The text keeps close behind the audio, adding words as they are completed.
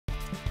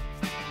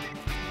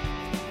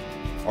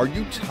Are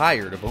you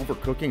tired of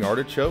overcooking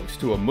artichokes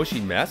to a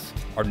mushy mess,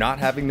 or not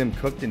having them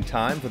cooked in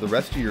time for the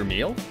rest of your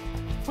meal?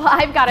 Well,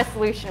 I've got a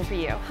solution for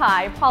you.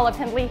 Hi, Paula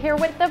Pendley here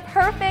with the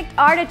Perfect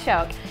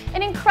Artichoke,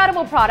 an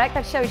incredible product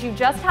that shows you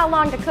just how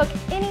long to cook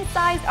any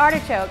sized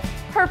artichoke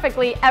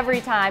perfectly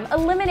every time,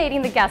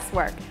 eliminating the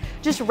guesswork.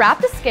 Just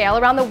wrap the scale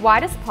around the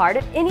widest part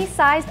of any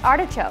sized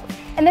artichoke,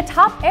 and the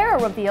top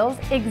arrow reveals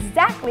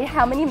exactly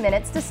how many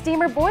minutes to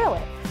steam or boil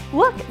it.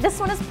 Look, this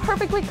one is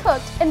perfectly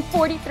cooked in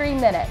 43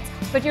 minutes.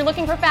 But if you're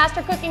looking for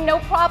faster cooking, no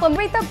problem.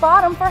 Read the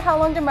bottom for how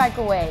long to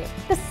microwave.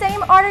 The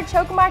same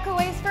artichoke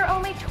microwaves for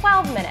only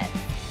 12 minutes.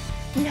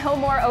 No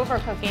more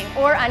overcooking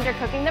or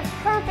undercooking the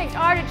perfect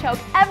artichoke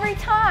every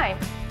time.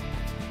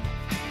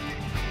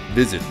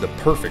 Visit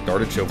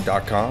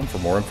theperfectartichoke.com for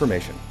more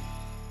information.